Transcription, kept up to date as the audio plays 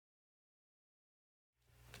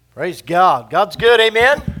Praise God. God's good,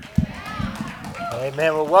 amen?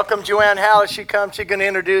 Amen. Well, welcome Joanne Howell. As she comes, she's going to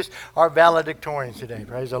introduce our valedictorians today.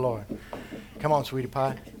 Praise the Lord. Come on, sweetie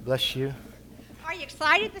pie. Bless you. Are you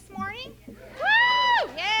excited this morning?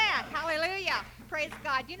 Woo! Yeah, hallelujah. Praise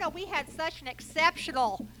God. You know, we had such an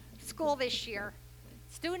exceptional school this year.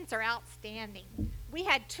 Students are outstanding. We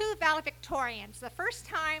had 2 valedictorians. The first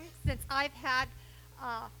time since I've had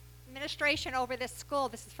administration over this school,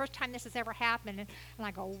 this is the first time this has ever happened. And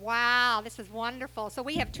I go, wow, this is wonderful. So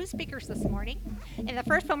we have 2 speakers this morning. And the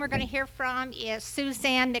first one we're going to hear from is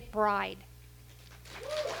Suzanne McBride.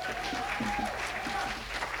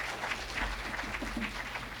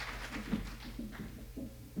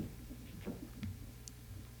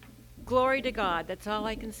 Glory to God, that's all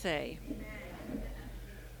I can say.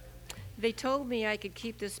 They told me I could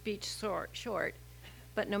keep this speech short,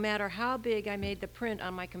 but no matter how big I made the print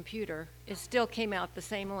on my computer, it still came out the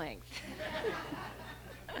same length.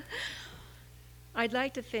 I'd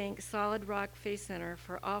like to thank Solid Rock Faith Center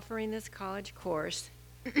for offering this college course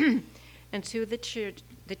and to the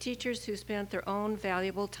teachers who spent their own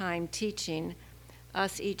valuable time teaching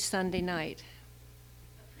us each Sunday night.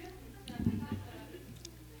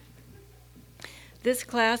 This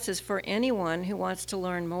class is for anyone who wants to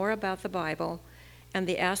learn more about the Bible and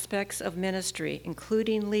the aspects of ministry,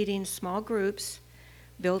 including leading small groups,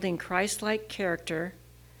 building Christ-like character,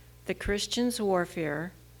 the Christian's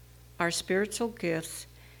warfare, our spiritual gifts,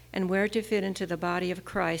 and where to fit into the body of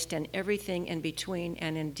Christ and everything in between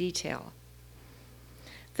and in detail.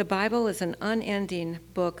 The Bible is an unending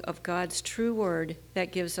book of God's true word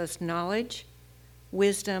that gives us knowledge,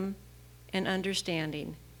 wisdom, and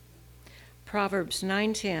understanding. Proverbs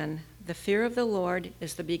 9:10, the fear of the Lord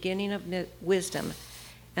is the beginning of wisdom,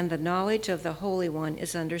 and the knowledge of the Holy One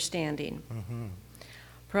is understanding. Mm-hmm.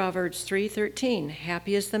 Proverbs 3:13,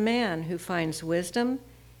 happy is the man who finds wisdom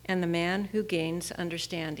and the man who gains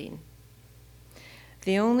understanding.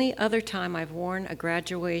 The only other time I've worn a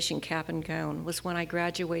graduation cap and gown was when I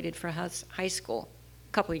graduated from high school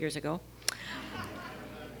a couple years ago.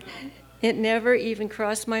 It never even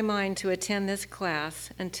crossed my mind to attend this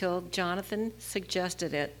class until Jonathan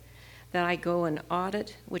suggested it, that I go and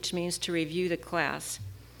audit, which means to review the class,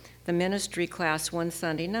 the ministry class one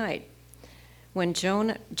Sunday night. When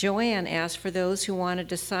Joanne asked for those who wanted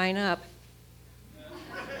to sign up,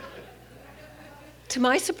 to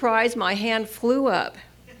my surprise, my hand flew up.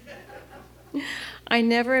 I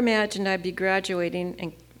never imagined I'd be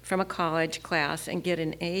graduating from a college class and get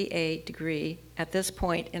an AA degree at this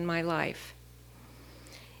point in my life.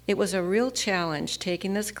 It was a real challenge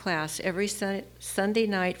taking this class every Sunday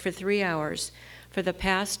night for 3 hours for the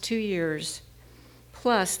past 2 years,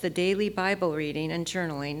 plus the daily Bible reading and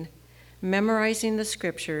journaling, memorizing the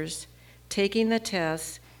scriptures, taking the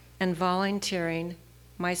tests, and volunteering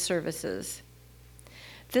my services.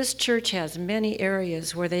 This church has many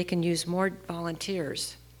areas where they can use more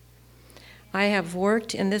volunteers. I have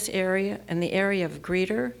worked in the area of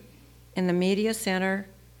greeter, in the media center,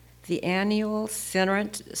 the annual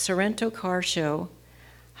Sorrento car show,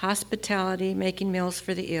 hospitality, making meals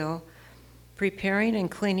for the ill, preparing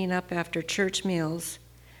and cleaning up after church meals,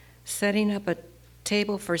 setting up a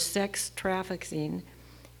table for sex trafficking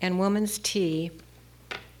and women's tea,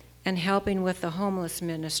 and helping with the homeless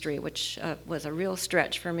ministry, which was a real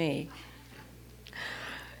stretch for me.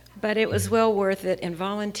 But it was well worth it, and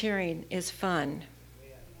volunteering is fun.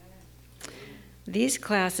 These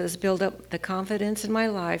classes build up the confidence in my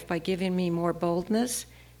life by giving me more boldness,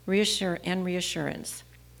 reassurance.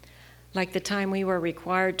 Like the time we were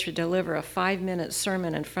required to deliver a 5-minute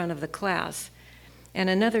sermon in front of the class, and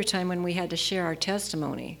another time when we had to share our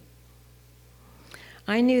testimony.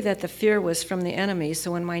 I knew that the fear was from the enemy,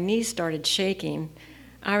 so when my knees started shaking,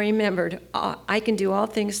 I remembered, I can do all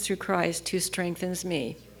things through Christ who strengthens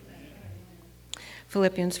me.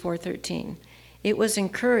 Philippians 4:13. It was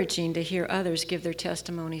encouraging to hear others give their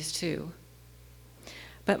testimonies too.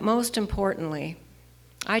 But most importantly,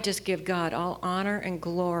 I just give God all honor and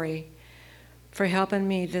glory for helping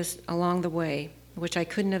me this along the way, which I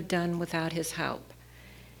couldn't have done without his help.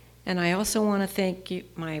 And I also want to thank you,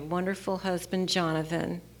 my wonderful husband,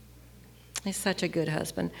 Jonathan. He's such a good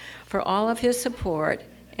husband, for all of his support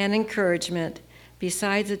and encouragement,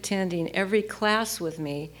 besides attending every class with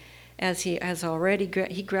me, as he has already,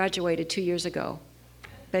 he graduated 2 years ago,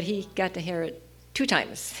 but he got to hear it 2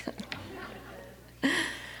 times.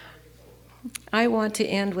 I want to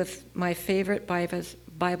end with my favorite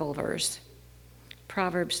Bible verse,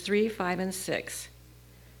 Proverbs 3, 5, and 6.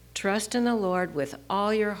 Trust in the Lord with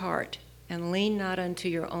all your heart, and lean not unto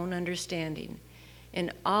your own understanding.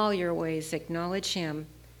 In all your ways acknowledge him,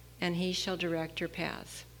 and he shall direct your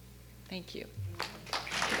paths. Thank you.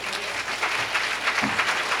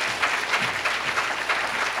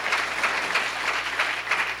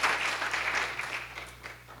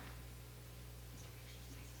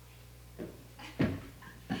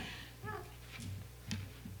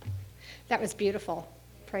 That was beautiful.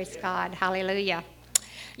 Praise God. Hallelujah.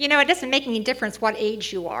 You know, it doesn't make any difference what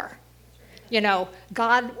age you are. You know,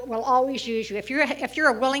 God will always use you. If you're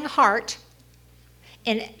a willing heart,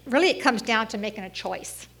 and really it comes down to making a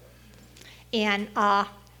choice. And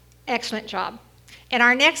excellent job. And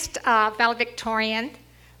our next valedictorian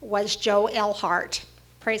was Joe L. Hart.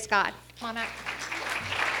 Praise God. Come on up.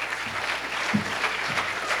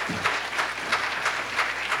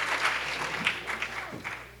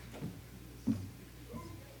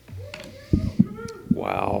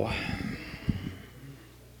 Wow.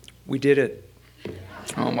 We did it.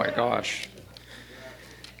 Oh my gosh.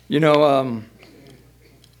 You know,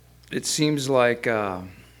 it seems like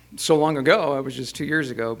so long ago, it was just 2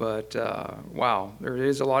 years ago, but wow, there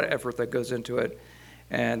is a lot of effort that goes into it.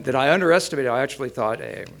 And that I underestimated. I actually thought,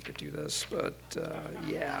 hey, we could do this, but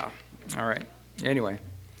yeah. All right. Anyway,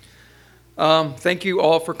 thank you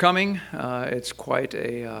all for coming. It's quite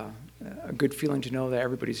a good feeling to know that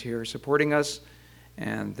everybody's here supporting us,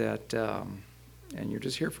 and that and you're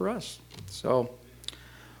just here for us. So,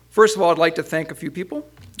 first of all, I'd like to thank a few people.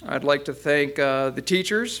 I'd like to thank the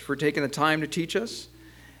teachers for taking the time to teach us,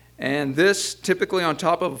 and this typically on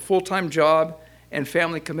top of a full-time job and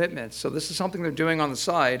family commitments. So this is something they're doing on the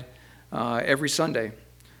side every Sunday,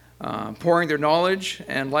 pouring their knowledge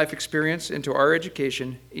and life experience into our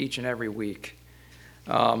education each and every week.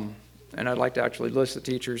 And I'd like to actually list the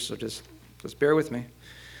teachers, so just bear with me.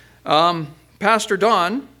 Pastor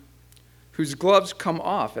Don, whose gloves come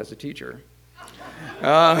off as a teacher.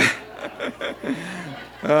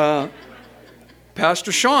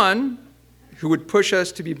 Pastor Sean, who would push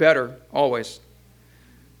us to be better always.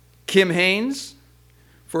 Kim Haynes,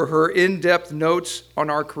 for her in-depth notes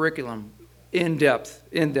on our curriculum.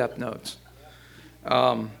 In-depth notes.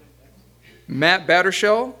 Matt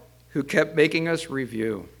Battershell, who kept making us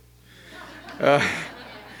review.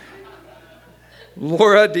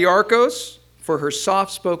 Laura Diarcos, for her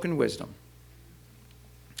soft-spoken wisdom.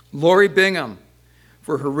 Lori Bingham,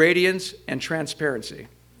 for her radiance and transparency.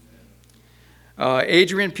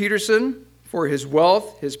 Adrian Peterson, for his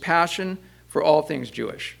wealth, his passion for all things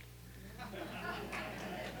Jewish.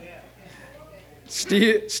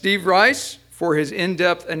 Steve Rice, for his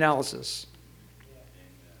in-depth analysis.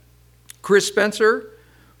 Chris Spencer,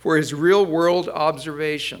 for his real-world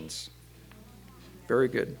observations. Very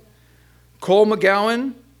good. Cole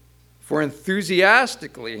McGowan, for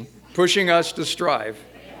enthusiastically pushing us to strive.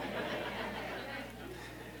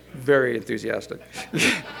 Very enthusiastic.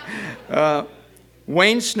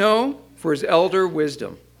 Wayne Snow, for his elder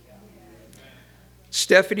wisdom.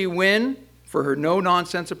 Stephanie Wynn, for her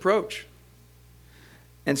no-nonsense approach.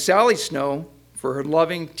 And Sally Snow, for her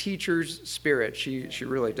loving teacher's spirit. She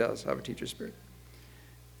really does have a teacher's spirit.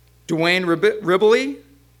 Dwayne Ribbley,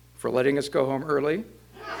 for letting us go home early.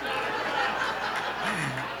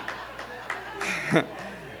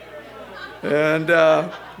 And,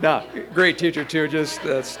 great teacher too, just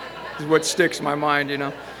that's what sticks in my mind, you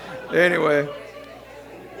know. Anyway.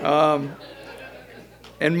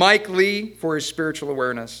 And Mike Lee for his spiritual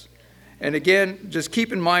awareness. And again, just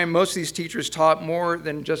keep in mind, most of these teachers taught more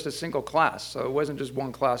than just a single class. So it wasn't just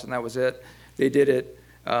one class and that was it. They did it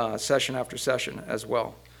session after session as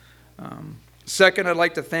well. Second, I'd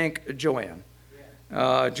like to thank Joanne.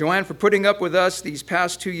 Joanne for putting up with us these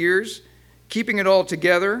past 2 years, keeping it all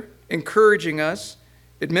together, encouraging us,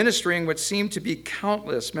 administering what seemed to be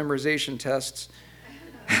countless memorization tests,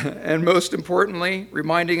 and most importantly,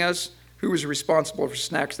 reminding us who was responsible for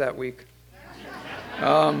snacks that week.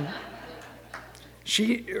 Her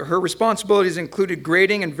responsibilities included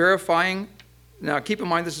grading and verifying. Now, keep in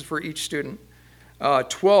mind, this is for each student.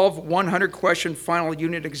 12 100-question final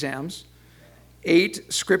unit exams,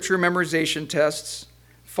 8 scripture memorization tests,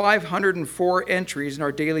 504 entries in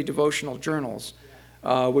our daily devotional journals,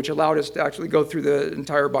 which allowed us to actually go through the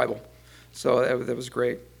entire Bible. So that was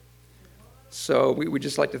great. So we'd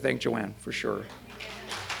just like to thank Joanne for sure.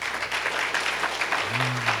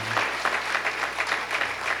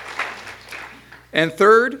 And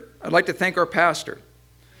third, I'd like to thank our pastor.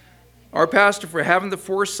 Our pastor for having the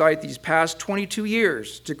foresight these past 22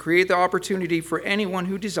 years to create the opportunity for anyone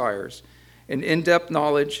who desires an in-depth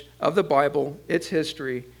knowledge of the Bible, its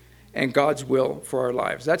history, and God's will for our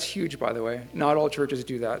lives. That's huge, by the way. Not all churches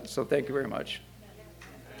do that, so thank you very much.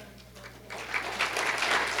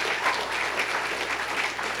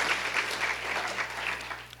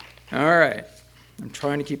 All right. I'm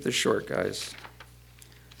trying to keep this short, guys.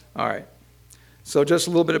 All right. So just a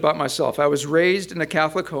little bit about myself. I was raised in a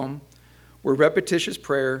Catholic home where repetitious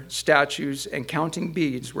prayer, statues, and counting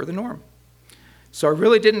beads were the norm. So I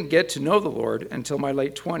really didn't get to know the Lord until my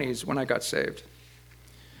late 20s when I got saved.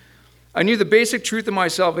 I knew the basic truth of my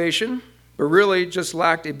salvation, but really just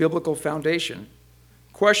lacked a biblical foundation.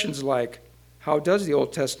 Questions like, how does the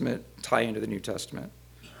Old Testament tie into the New Testament?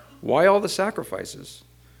 Why all the sacrifices?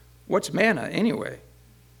 What's manna anyway?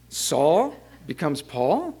 Saul becomes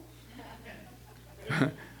Paul?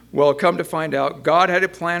 Well, come to find out, God had a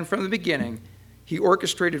plan from the beginning. He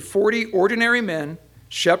orchestrated 40 ordinary men,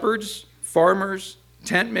 shepherds, farmers,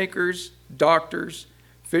 tent makers, doctors,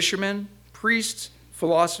 fishermen, priests,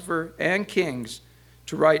 philosophers, and kings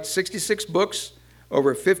to write 66 books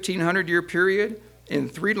over a 1,500-year period in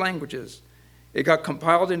 3 languages. It got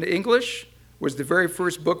compiled into English, was the very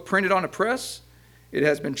first book printed on a press. It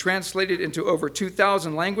has been translated into over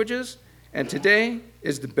 2,000 languages, and today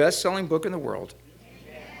is the best-selling book in the world.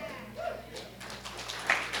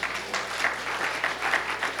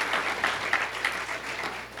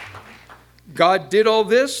 God did all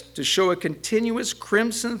this to show a continuous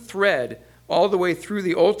crimson thread all the way through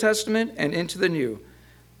the Old Testament and into the New.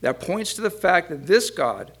 That points to the fact that this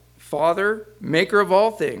God, Father, maker of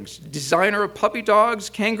all things, designer of puppy dogs,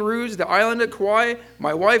 kangaroos, the island of Kauai,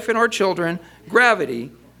 my wife and our children,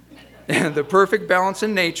 gravity, and the perfect balance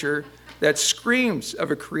in nature that screams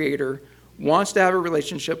of a creator, wants to have a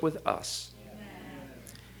relationship with us.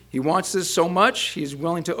 He wants this so much, he's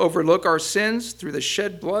willing to overlook our sins through the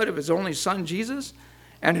shed blood of his only son, Jesus,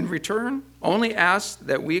 and in return, only asks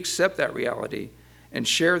that we accept that reality and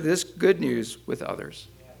share this good news with others.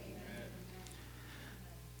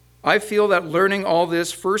 I feel that learning all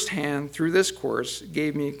this firsthand through this course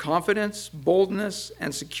gave me confidence, boldness,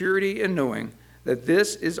 and security in knowing that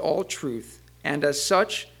this is all truth, and as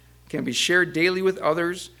such, can be shared daily with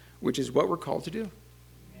others, which is what we're called to do.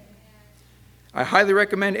 I highly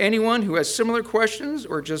recommend anyone who has similar questions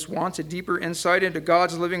or just wants a deeper insight into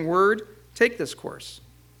God's living word, take this course,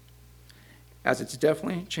 as it's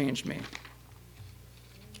definitely changed me.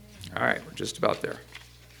 All right, we're just about there.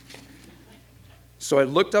 So I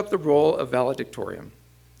looked up the role of valedictorian.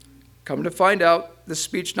 Come to find out, the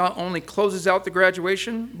speech not only closes out the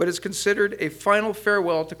graduation, but is considered a final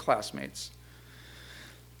farewell to classmates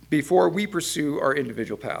before we pursue our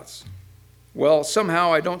individual paths. Well,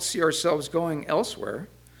 somehow I don't see ourselves going elsewhere,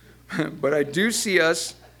 but I do see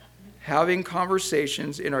us having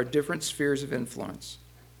conversations in our different spheres of influence.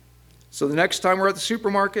 So the next time we're at the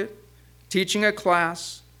supermarket, teaching a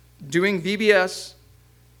class, doing VBS,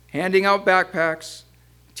 handing out backpacks,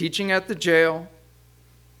 teaching at the jail,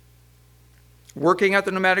 working at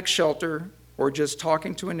the nomadic shelter, or just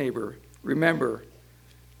talking to a neighbor, remember,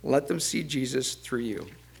 let them see Jesus through you.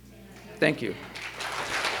 Thank you.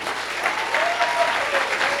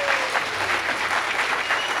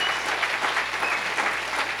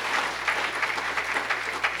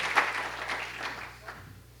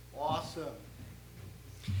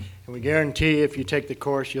 And we guarantee if you take the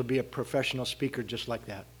course, you'll be a professional speaker just like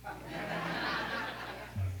that.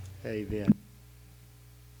 Amen.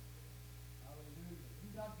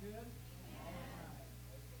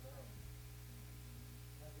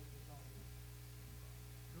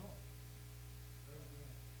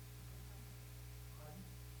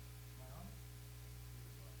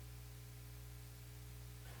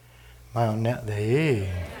 My own net there.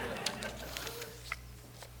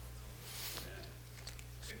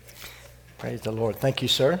 Praise the Lord. Thank you,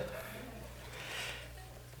 sir.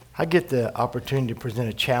 I get the opportunity to present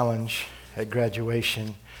a challenge at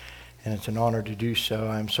graduation, and it's an honor to do so.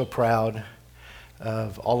 I'm so proud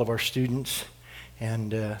of all of our students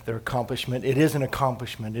and their accomplishment. It is an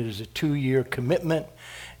accomplishment. It is a 2-year commitment,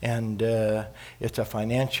 and it's a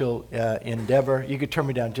financial endeavor. You could turn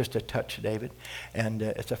me down just a touch, David. And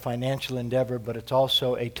it's a financial endeavor, but it's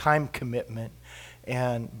also a time commitment.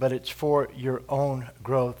 But it's for your own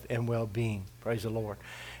growth and well-being. Praise the Lord.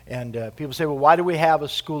 And people say, well, why do we have a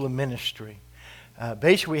school of ministry?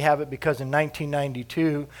 Basically, we have it because in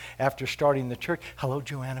 1992, after starting the church, hello,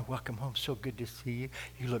 Joanna, welcome home. So good to see you.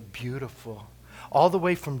 You look beautiful. All the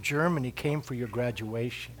way from Germany came for your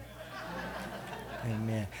graduation.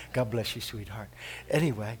 Amen. God bless you, sweetheart.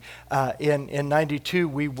 Anyway, in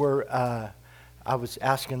 92, I was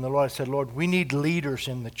asking the Lord, I said, Lord, we need leaders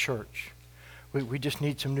in the church. We just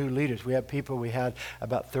need some new leaders. We had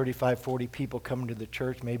about 35, 40 people coming to the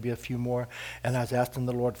church, maybe a few more. And I was asking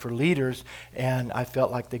the Lord for leaders, and I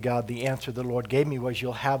felt like the answer the Lord gave me was,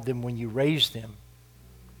 you'll have them when you raise them.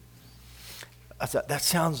 I thought, that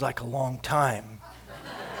sounds like a long time.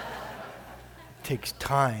 takes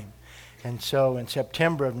time. And so in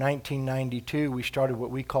September of 1992, we started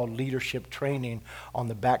what we called leadership training on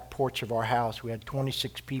the back porch of our house. We had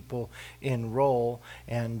 26 people enroll,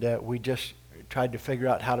 and we just tried to figure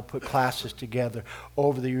out how to put classes together.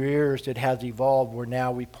 Over the years, it has evolved where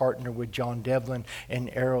now we partner with John Devlin and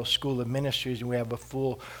Arrow School of Ministries, and we have a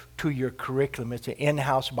full 2-year curriculum. It's an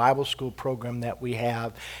in-house Bible school program that we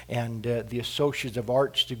have, and the Associates of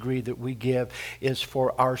Arts degree that we give is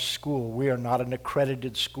for our school. We are not an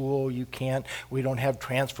accredited school. We don't have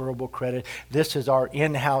transferable credit. This is our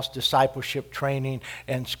in-house discipleship training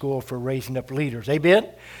and school for raising up leaders. Amen?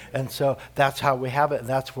 And so that's how we have it, and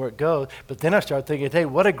that's where it goes. But then I started thinking, hey,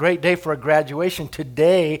 what a great day for a graduation.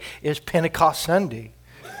 Today is Pentecost Sunday.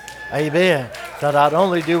 Amen. So not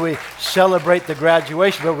only do we celebrate the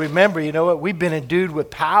graduation, but remember, you know what? We've been endued with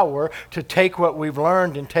power to take what we've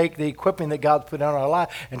learned and take the equipping that God's put on our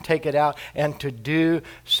life and take it out and to do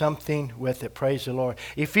something with it. Praise the Lord.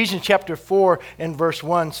 Ephesians chapter 4 and verse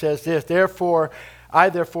 1 says this, I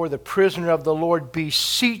therefore, the prisoner of the Lord,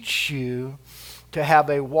 beseech you to have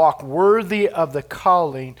a walk worthy of the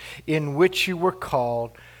calling in which you were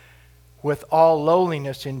called, with all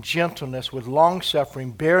lowliness and gentleness, with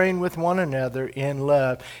long-suffering, bearing with one another in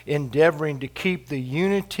love, endeavoring to keep the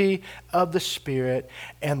unity of the Spirit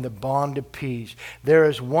and the bond of peace. There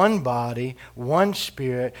is one body, one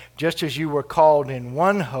Spirit, just as you were called in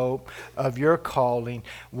one hope of your calling,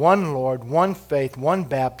 one Lord, one faith, one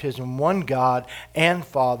baptism, one God and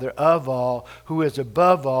Father of all, who is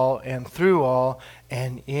above all and through all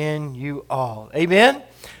and in you all. Amen?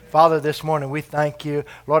 Father, this morning we thank you.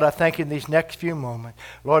 Lord, I thank you in these next few moments.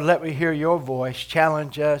 Lord, let me hear your voice.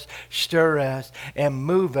 Challenge us, stir us, and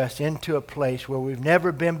move us into a place where we've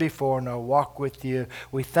never been before in our walk with you.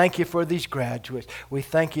 We thank you for these graduates. We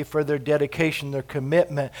thank you for their dedication, their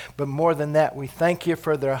commitment. But more than that, we thank you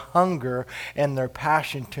for their hunger and their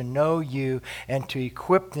passion to know you and to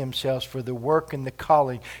equip themselves for the work and the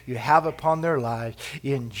calling you have upon their lives.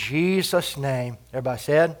 In Jesus' name. Everybody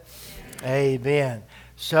said? Amen.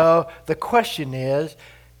 So the question is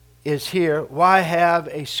here, why have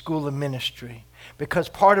a school of ministry? Because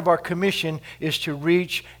part of our commission is to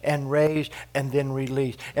reach and raise and then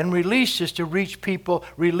release. And release is to release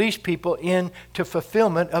people into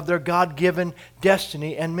fulfillment of their God-given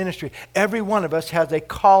destiny and ministry. Every one of us has a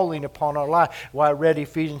calling upon our life. Well, I read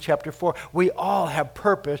Ephesians chapter 4. We all have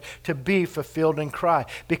purpose to be fulfilled in Christ.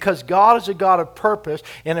 Because God is a God of purpose,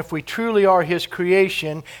 and if we truly are His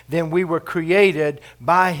creation, then we were created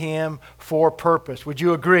by Him for purpose. Would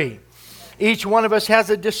you agree? Each one of us has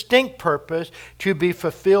a distinct purpose to be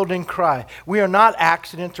fulfilled in Christ. We are not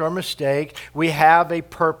accidents or mistakes. We have a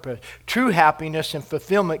purpose. True happiness and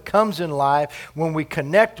fulfillment comes in life when we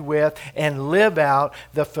connect with and live out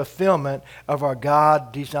the fulfillment of our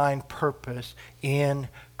God-designed purpose in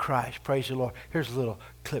Christ. Praise the Lord. Here's a little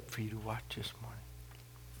clip for you to watch this morning.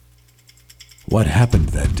 What happened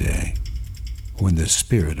that day when the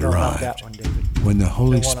Spirit No, not arrived, that one, David. when the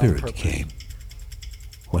Holy The one on Spirit purpose. came?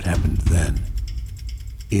 What happened then?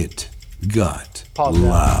 It got Pause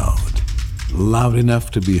that. loud enough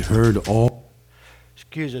to be heard all.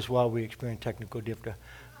 Excuse us while we experience technical difficulty.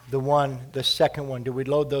 The second one, did we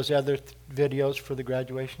load those other videos for the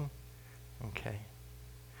graduation? Okay.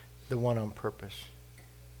 The one on purpose.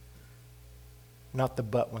 Not the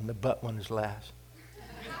butt one. The butt one is last.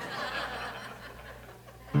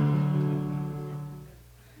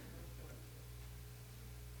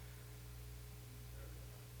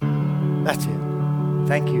 That's it.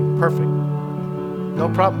 Thank you. Perfect. No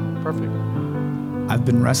problem. Perfect. I've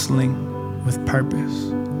been wrestling with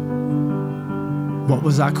purpose. What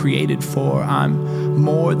was I created for? I'm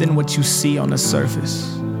more than what you see on the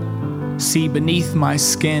surface. See beneath my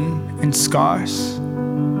skin and scars.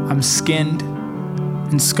 I'm skinned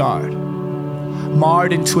and scarred.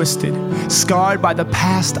 Marred and twisted. Scarred by the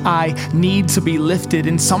past I need to be lifted.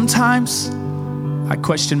 And sometimes I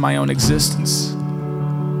question my own existence.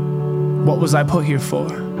 What was I put here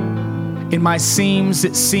for? In my seams,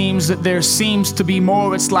 it seems that there seems to be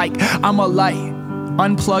more. It's like I'm a light,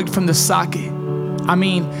 unplugged from the socket. I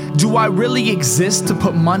mean, do I really exist to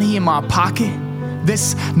put money in my pocket?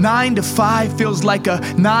 This 9 to 5 feels like a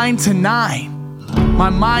 9 to 9.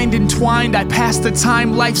 My mind entwined, I pass the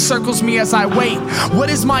time, life circles me as I wait.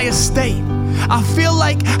 What is my estate? I feel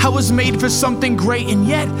like I was made for something great, and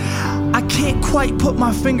yet I can't quite put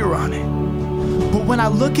my finger on it. But when I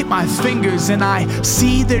look at my fingers and I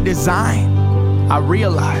see their design, I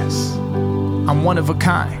realize I'm one of a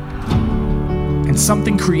kind. And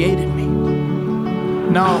something created me.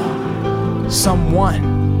 No,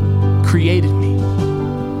 someone created me.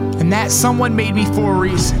 And that someone made me for a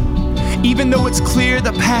reason. Even though it's clear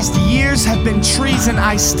the past years have been treason,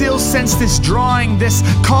 I still sense this drawing, this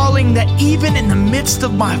calling, that even in the midst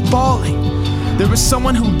of my falling, there was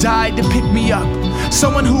someone who died to pick me up,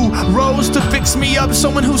 someone who rose to fix me up,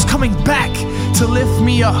 someone who's coming back to lift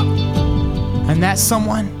me up. And that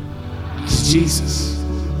someone is Jesus.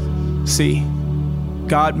 See,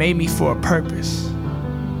 God made me for a purpose,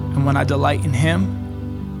 and when I delight in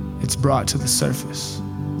Him, it's brought to the surface.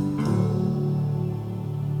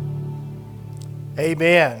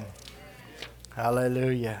 Amen.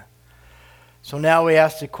 Hallelujah. So now we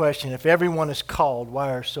ask the question, if everyone is called,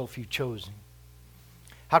 why are so few chosen?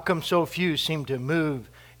 How come so few seem to move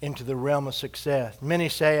into the realm of success? Many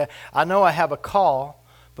say, I know I have a call,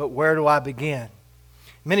 but where do I begin?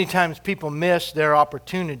 Many times people miss their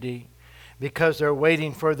opportunity because they're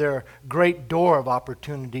waiting for their great door of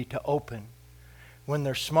opportunity to open, when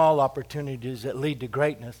there's small opportunities that lead to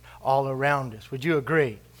greatness all around us. Would you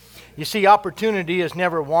agree? You see, opportunity is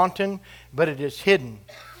never wanton, but it is hidden.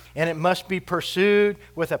 And it must be pursued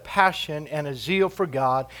with a passion and a zeal for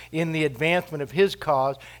God in the advancement of His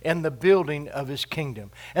cause and the building of His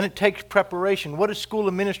kingdom. And it takes preparation. What is School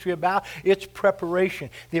of Ministry about? It's preparation.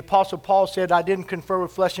 The Apostle Paul said, I didn't confer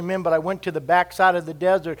with flesh and men, but I went to the backside of the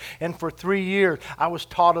desert, and for 3 years I was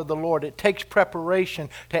taught of the Lord. It takes preparation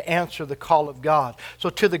to answer the call of God. So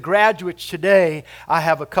to the graduates today, I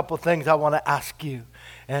have a couple things I want to ask you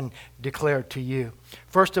and declare to you.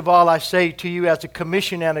 First of all, I say to you as a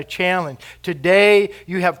commission and a challenge, today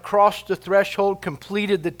you have crossed the threshold,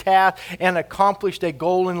 completed the task, and accomplished a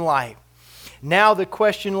goal in life. Now the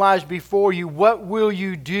question lies before you, what will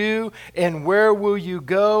you do, and where will you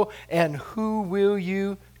go, and who will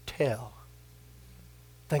you tell?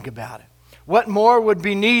 Think about it. What more would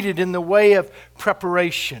be needed in the way of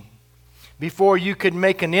preparation before you could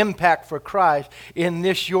make an impact for Christ in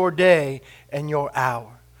this your day and your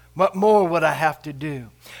hour? What more would I have to do?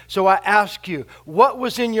 So I ask you, what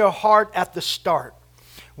was in your heart at the start?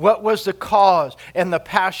 What was the cause and the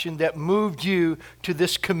passion that moved you to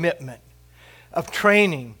this commitment of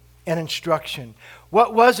training and instruction?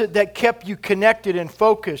 What was it that kept you connected and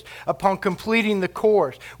focused upon completing the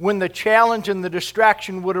course when the challenge and the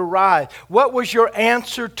distraction would arise? What was your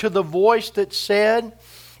answer to the voice that said,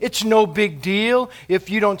 it's no big deal if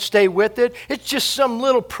you don't stay with it. It's just some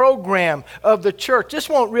little program of the church. This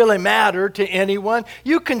won't really matter to anyone.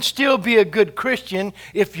 You can still be a good Christian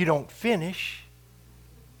if you don't finish.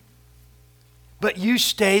 But you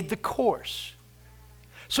stayed the course.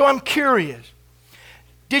 So I'm curious.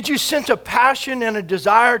 Did you sense a passion and a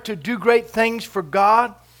desire to do great things for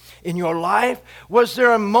God in your life? Was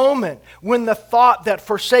there a moment when the thought that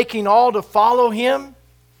forsaking all to follow Him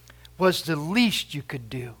was the least you could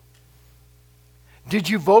do? Did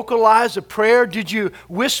you vocalize a prayer? Did you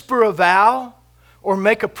whisper a vow or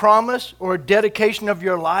make a promise or a dedication of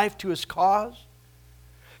your life to His cause?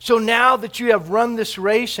 So now that you have run this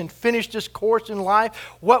race and finished this course in life,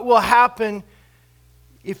 what will happen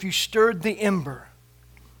if you stirred the ember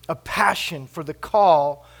of passion for the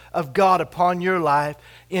call of God upon your life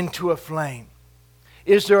into a flame?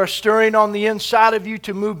 Is there a stirring on the inside of you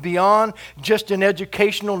to move beyond just an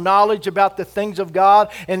educational knowledge about the things of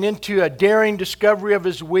God and into a daring discovery of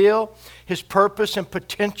His will, His purpose, and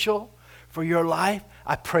potential for your life?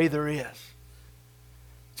 I pray there is.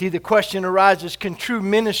 See, the question arises, can true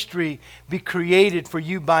ministry be created for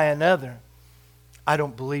you by another? I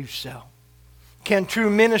don't believe so. Can true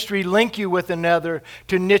ministry link you with another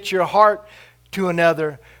to knit your heart to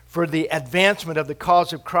another for the advancement of the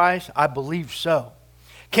cause of Christ? I believe so.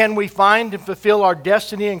 Can we find and fulfill our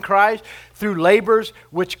destiny in Christ through labors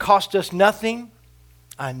which cost us nothing?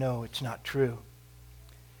 I know it's not true.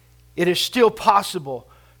 It is still possible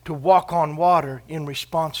to walk on water in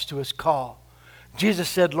response to His call. Peter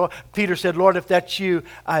said, Lord, if that's you,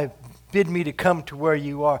 bid me to come to where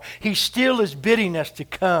you are. He still is bidding us to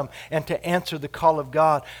come and to answer the call of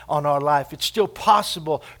God on our life. It's still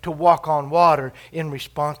possible to walk on water in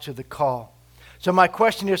response to the call. So my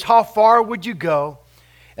question is, how far would you go?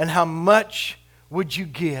 And how much would you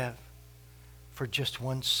give for just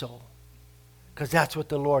one soul? Because that's what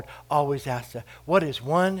the Lord always asks us. What is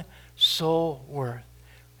one soul worth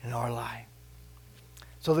in our life?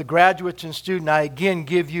 So the graduates and students, I again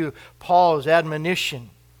give you Paul's admonition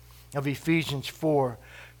of Ephesians 4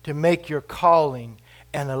 to make your calling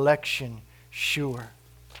and election sure.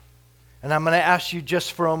 And I'm going to ask you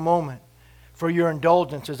just for a moment for your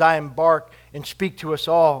indulgence as I embark and speak to us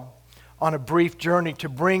all on a brief journey to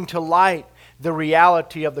bring to light the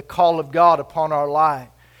reality of the call of God upon our life.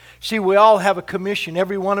 See, we all have a commission.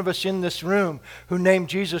 Every one of us in this room who named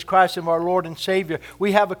Jesus Christ as our Lord and Savior,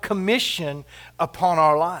 we have a commission upon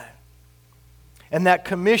our life. And that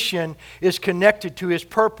commission is connected to His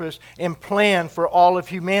purpose and plan for all of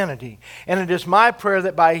humanity. And it is my prayer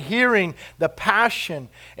that by hearing the passion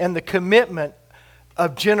and the commitment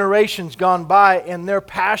of generations gone by and their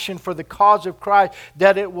passion for the cause of Christ,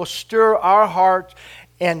 that it will stir our hearts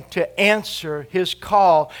and to answer His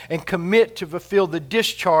call and commit to fulfill the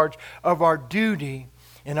discharge of our duty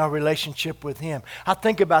in our relationship with Him. I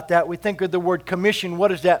think about that. We think of the word commission. What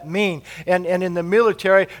does that mean? And in the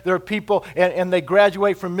military, there are people, and they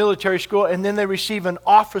graduate from military school, and then they receive an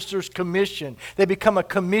officer's commission. They become a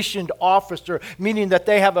commissioned officer, meaning that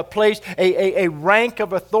they have a place, a rank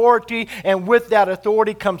of authority, and with that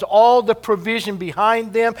authority comes all the provision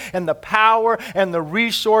behind them and the power and the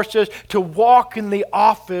resources to walk in the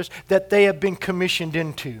office that they have been commissioned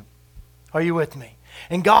into. Are you with me?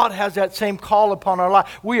 And God has that same call upon our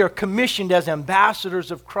life. We are commissioned as ambassadors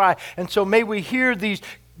of Christ. And so may we hear these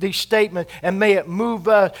statements, and may it move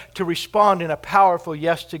us to respond in a powerful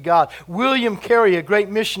yes to God. William Carey, a great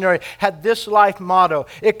missionary, had this life motto: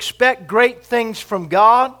 expect great things from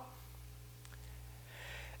God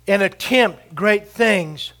and attempt great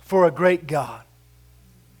things for a great God.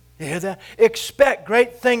 You hear that? Expect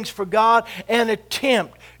great things for God and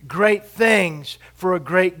attempt great things for a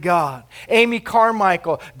great God. Amy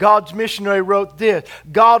Carmichael, God's missionary, wrote this: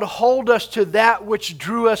 God hold us to that which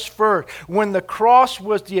drew us first, when the cross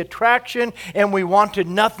was the attraction and we wanted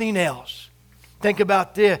nothing else. Think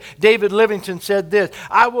about this. David Livingston said this: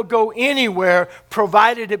 I will go anywhere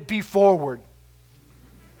provided it be forward.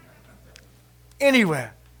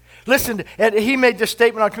 Anywhere. Listen, and he made this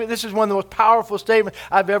statement on commission. This is one of the most powerful statements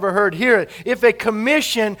I've ever heard. Hear it. If a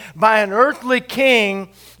commission by an earthly king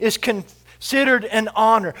is considered an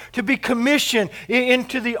honor, to be commissioned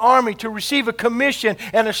into the army, to receive a commission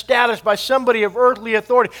and a status by somebody of earthly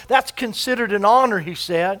authority, that's considered an honor, he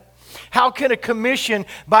said. How can a commission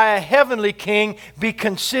by a heavenly king be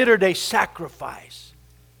considered a sacrifice?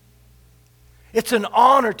 It's an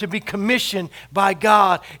honor to be commissioned by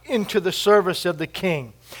God into the service of the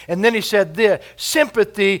king. And then he said this: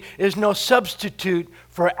 sympathy is no substitute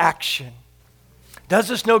for action. Does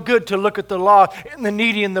us no good to look at the lost and the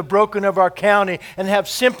needy and the broken of our county and have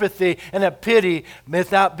sympathy and have pity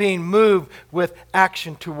without being moved with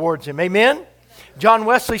action towards Him. Amen? John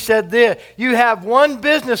Wesley said this: you have one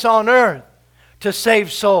business on earth, to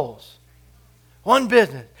save souls. One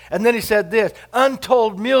business. And then he said this: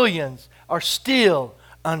 untold millions are still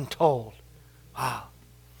untold. Wow.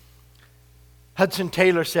 Hudson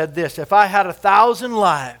Taylor said this: if I had 1,000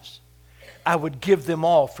 lives, I would give them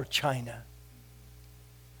all for China.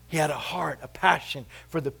 He had a heart, a passion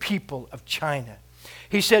for the people of China.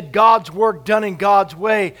 He said God's work done in God's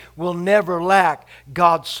way will never lack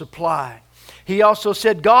God's supply. He also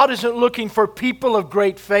said God isn't looking for people of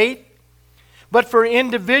great faith, but for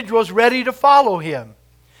individuals ready to follow Him.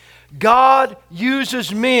 God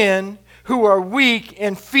uses men who are weak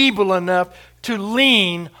and feeble enough to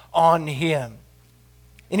lean on Him.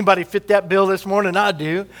 Anybody fit that bill this morning? I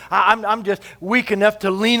do. I'm just weak enough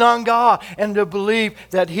to lean on God and to believe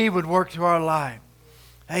that He would work through our life.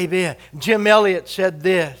 Amen. Jim Elliot said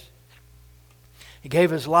this. He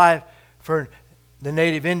gave his life for the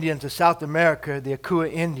native Indians of South America, the Akua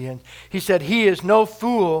Indians. He said, he is no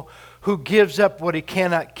fool who gives up what he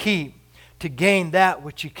cannot keep to gain that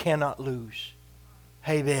which he cannot lose.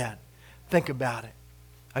 Amen. Think about it.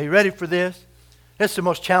 Are you ready for this? This is the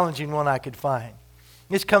most challenging one I could find.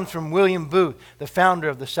 This comes from William Booth, the founder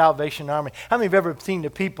of the Salvation Army. How many of you have ever seen the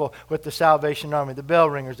people with the Salvation Army, the bell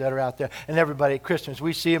ringers that are out there, and everybody at Christmas?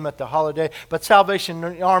 We see them at the holiday, but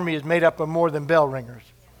Salvation Army is made up of more than bell ringers.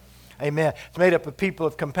 Amen. It's made up of people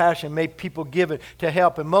of compassion, made people give it to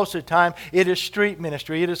help. And most of the time, it is street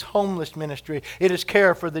ministry. It is homeless ministry. It is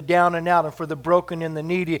care for the down and out and for the broken and the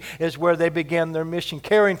needy is where they began their mission,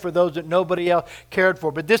 caring for those that nobody else cared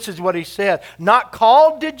for. But this is what he said. Not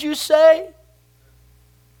called, did you say?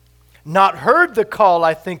 Not heard the call,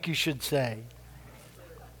 I think you should say.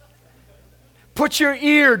 Put your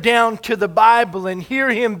ear down to the Bible and hear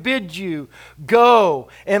Him bid you go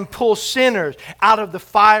and pull sinners out of the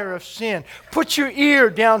fire of sin. Put your ear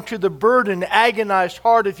down to the burdened, agonized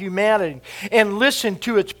heart of humanity and listen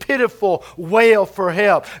to its pitiful wail for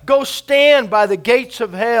help. Go stand by the gates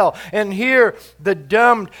of hell and hear the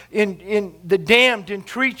damned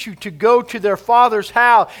entreat you to go to their Father's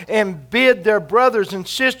house and bid their brothers and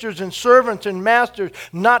sisters and servants and masters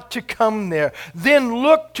not to come there. Then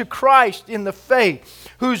look to Christ in the faith,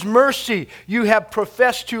 whose mercy you have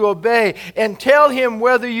professed to obey, and tell Him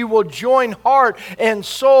whether you will join heart and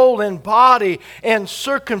soul and body and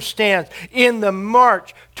circumstance in the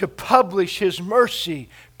march to publish His mercy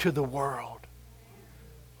to the world.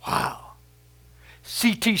 Wow.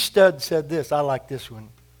 C.T. Studd said this. I like this one.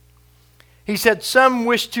 He said, some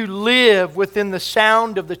wish to live within the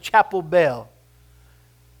sound of the chapel bell.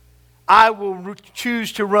 I will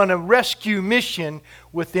choose to run a rescue mission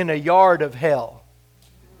within a yard of hell.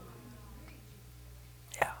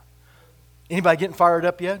 Yeah. Anybody getting fired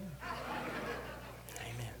up yet?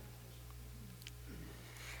 Amen.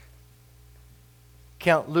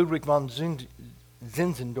 Count Ludwig von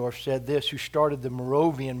Zinzendorf said this, who started the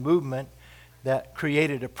Moravian movement that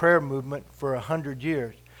created a prayer movement for 100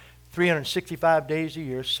 years. 365 days a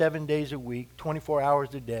year, 7 days a week, 24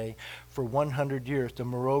 hours a day, for 100 years, the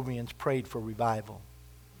Moravians prayed for revival.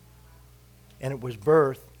 And it was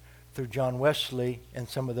birthed through John Wesley and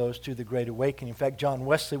some of those through the Great Awakening. In fact, John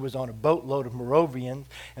Wesley was on a boatload of Moravians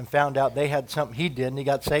and found out they had something he did, and he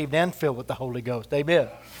got saved and filled with the Holy Ghost. Amen.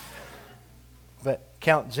 But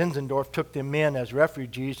Count Zinzendorf took them in as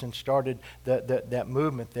refugees and started that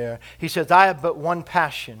movement there. He says, I have but one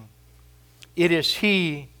passion. It is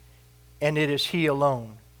He, and it is He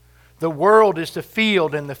alone. The world is the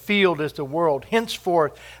field, and the field is the world.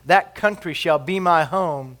 Henceforth, that country shall be my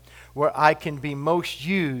home, where I can be most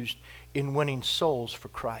used in winning souls for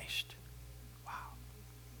Christ. Wow.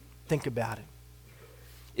 Think about it.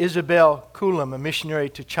 Isabel Kulam, a missionary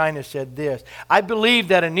to China, said this, I believe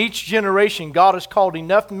that in each generation God has called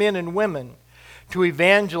enough men and women to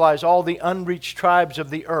evangelize all the unreached tribes of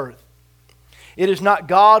the earth. It is not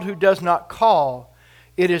God who does not call,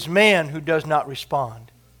 it is man who does not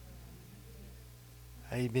respond.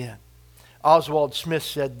 Amen. Oswald Smith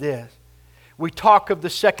said this, we talk of the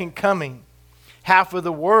second coming. Half of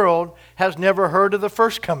the world has never heard of the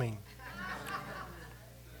first coming.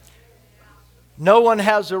 No one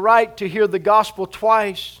has the right to hear the gospel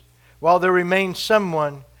twice while there remains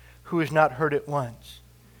someone who has not heard it once.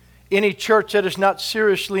 Any church that is not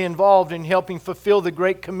seriously involved in helping fulfill the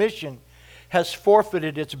Great Commission has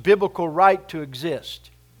forfeited its biblical right to exist.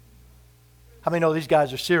 How many know these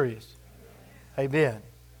guys are serious? Amen.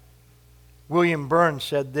 William Burns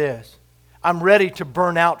said this, I'm ready to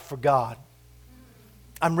burn out for God.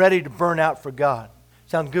 I'm ready to burn out for God.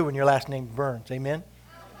 Sounds good when your last name's Burns. Amen.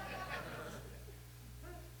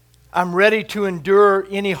 I'm ready to endure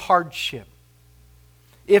any hardship,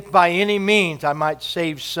 if by any means I might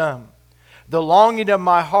save some. The longing of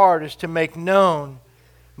my heart is to make known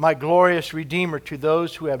my glorious Redeemer to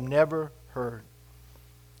those who have never heard.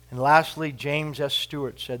 And lastly, James S.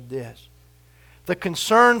 Stewart said this, the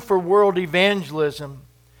concern for world evangelism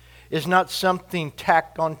is not something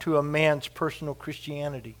tacked onto a man's personal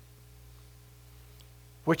Christianity,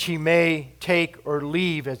 which he may take or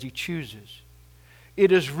leave as he chooses.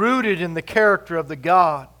 It is rooted in the character of the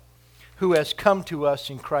God who has come to us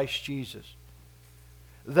in Christ Jesus.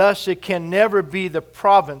 Thus, it can never be the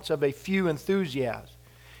province of a few enthusiasts,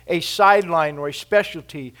 a sideline or a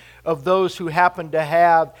specialty of those who happen to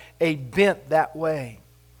have a bent that way.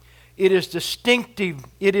 It is distinctive.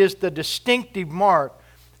 It is the distinctive mark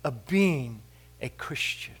of being a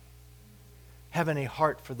Christian, having a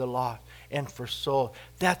heart for the lost and for soul.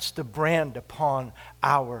 That's the brand upon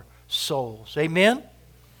our souls. Amen?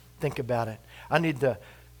 Think about it. I need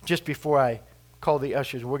just before I call the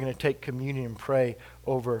ushers, we're going to take communion and pray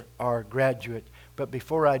over our graduate. But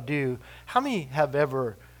before I do, how many have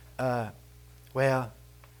ever, let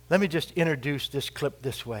me just introduce this clip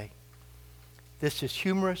this way. This is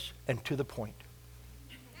humorous and to the point.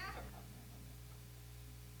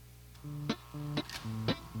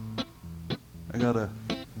 I got a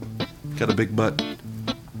big butt.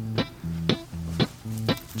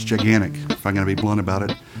 It's gigantic, if I'm going to be blunt about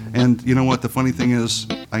it. And you know what? The funny thing is,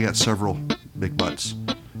 I got several big butts.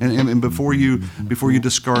 And before you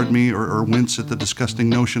discard me or wince at the disgusting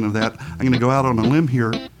notion of that, I'm going to go out on a limb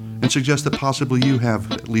here and suggest that possibly you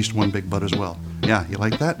have at least one big butt as well. Yeah, you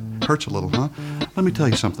like that? Hurts a little, huh? Let me tell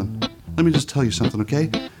you something. Let me just tell you something, okay?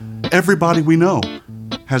 Everybody we know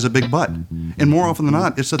has a big butt. And more often than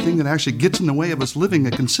not, it's the thing that actually gets in the way of us living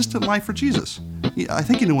a consistent life for Jesus. Yeah, I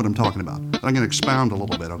think you know what I'm talking about. But I'm going to expound a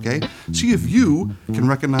little bit, okay? See if you can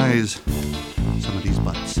recognize some of these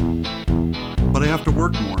butts. But I have to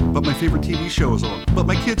work more. But my favorite TV show is on. But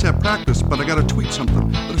my kids have practice. But I got to tweet something.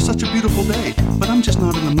 But it's such a beautiful day. But I'm just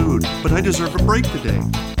not in the mood. But I deserve a break today.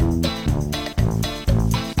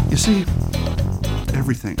 You see,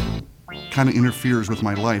 everything kind of interferes with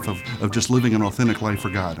my life of just living an authentic life for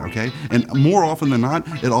God, okay? And more often than not,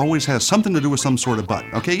 it always has something to do with some sort of but,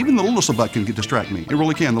 okay? Even the littlest of but can distract me. It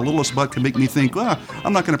really can. The littlest but can make me think,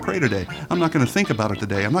 I'm not going to pray today. I'm not going to think about it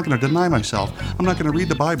today. I'm not going to deny myself. I'm not going to read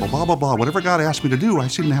the Bible, blah, blah, blah. Whatever God asked me to do, I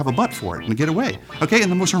seem to have a but for it and get away, okay?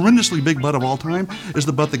 And the most horrendously big but of all time is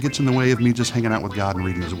the but that gets in the way of me just hanging out with God and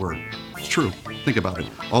reading His Word. It's true. Think about it.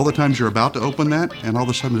 All the times you're about to open that, and all of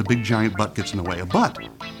a sudden a big giant but gets in the way. A but,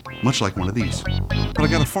 much like one of these. But I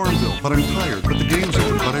got a farm bill, but I'm tired, but the game's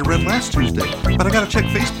over, but I read last Tuesday, but I got to check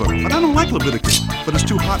Facebook, but I don't like Leviticus, but it's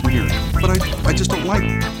too hot in here, but I just don't like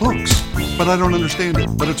books, but I don't understand it,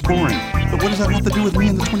 but it's boring. But what does that have to do with me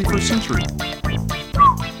in the 21st century?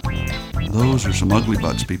 Those are some ugly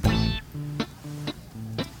buts, people.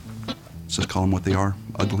 Let's just call them what they are,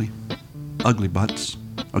 ugly. Ugly butts.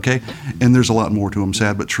 Okay? And there's a lot more to them,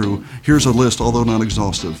 sad but true. Here's a list, although not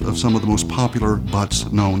exhaustive, of some of the most popular buts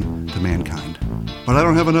known to mankind. But I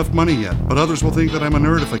don't have enough money yet. But others will think that I'm a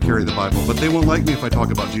nerd if I carry the Bible. But they won't like me if I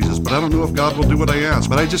talk about Jesus. But I don't know if God will do what I ask.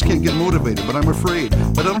 But I just can't get motivated. But I'm afraid.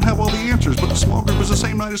 But I don't have all the answers. But the small group is the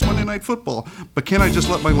same night as Monday Night Football. But can't I just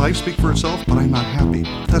let my life speak for itself? But I'm not happy.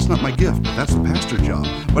 That's not my gift. That's the pastor job.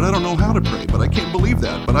 But I don't know how to pray. But I can't believe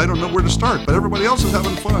that. But I don't know where to start. But everybody else is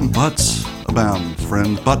having fun. Buts abound,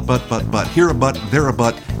 friend. But. Here a but, there a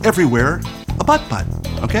but, everywhere a but.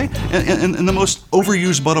 Okay? And the most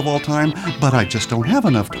overused but of all time, but I just don't have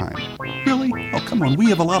enough time. Really? Oh, come on. We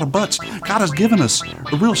have a lot of buts. God has given us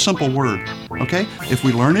a real simple word. Okay? If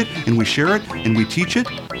we learn it and we share it and we teach it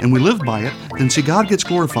and we live by it, then see, God gets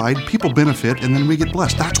glorified, people benefit, and then we get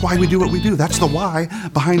blessed. That's why we do what we do. That's the why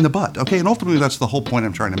behind the but. Okay? And ultimately, that's the whole point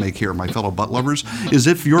I'm trying to make here, my fellow butt lovers, is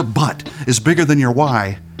if your but is bigger than your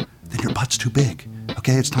why, then your butt's too big.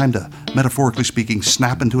 Okay, it's time to, metaphorically speaking,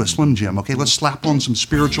 snap into a Slim Jim. Okay, let's slap on some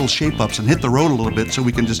spiritual shape-ups and hit the road a little bit so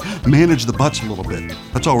we can just manage the butts a little bit.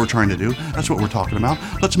 That's all we're trying to do. That's what we're talking about.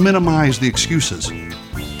 Let's minimize the excuses.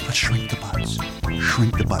 Let's shrink the butts.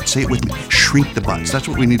 Shrink the butts. Say it with me. Shrink the butts. That's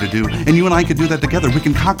what we need to do. And you and I can do that together. We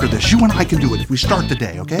can conquer this. You and I can do it if we start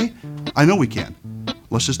today, okay? I know we can.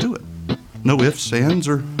 Let's just do it. No ifs, ands,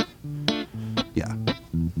 or... Yeah.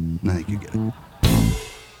 I think you get it.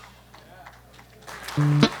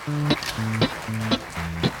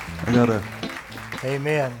 I gotta.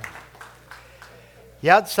 Amen.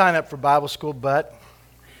 Yeah, I'd sign up for Bible school, but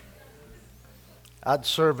I'd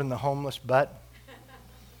serve in the homeless, but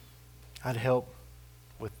I'd help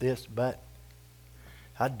with this, but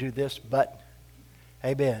I'd do this, but.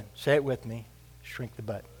 Amen. Say it with me. Shrink the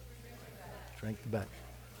butt. Shrink the butt.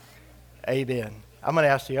 Amen. I'm going to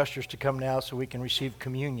ask the ushers to come now so we can receive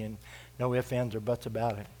communion. No ifs, ands, or buts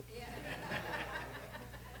about it.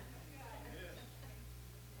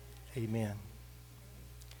 Amen.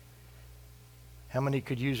 How many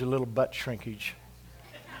could use a little butt shrinkage?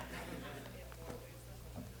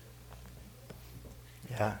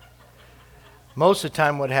 Yeah. Most of the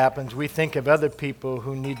time what happens, we think of other people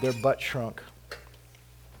who need their butt shrunk.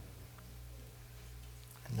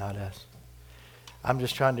 Not us. I'm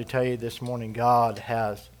just trying to tell you this morning, God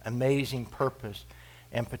has amazing purpose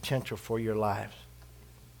and potential for your lives.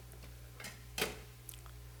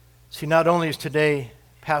 See, not only is today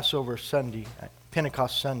Passover Sunday,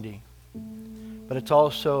 Pentecost Sunday, but it's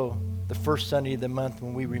also the first Sunday of the month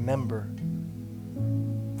when we remember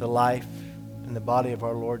the life and the body of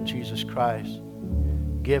our Lord Jesus Christ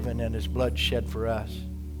given and His blood shed for us.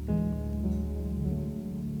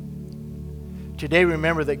 Today,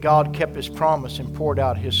 remember that God kept His promise and poured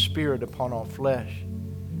out His Spirit upon all flesh,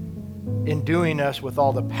 enduing us with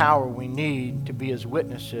all the power we need to be His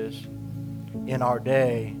witnesses in our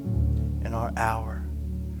day and our hour.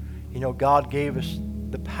 You know, God gave us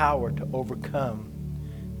the power to overcome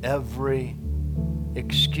every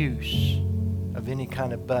excuse of any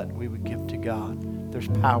kind of but we would give to God. There's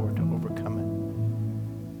power to overcome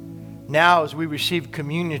it. Now, as we receive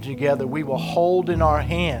communion together, we will hold in our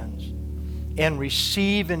hands and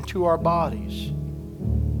receive into our bodies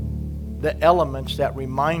the elements that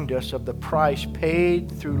remind us of the price paid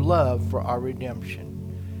through love for our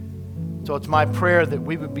redemption. So it's my prayer that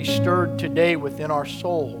we would be stirred today within our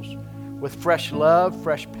souls with fresh love,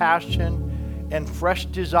 fresh passion, and fresh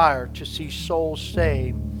desire to see souls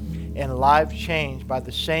saved and lives changed by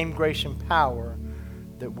the same grace and power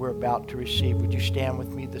that we're about to receive. Would you stand with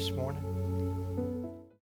me this morning?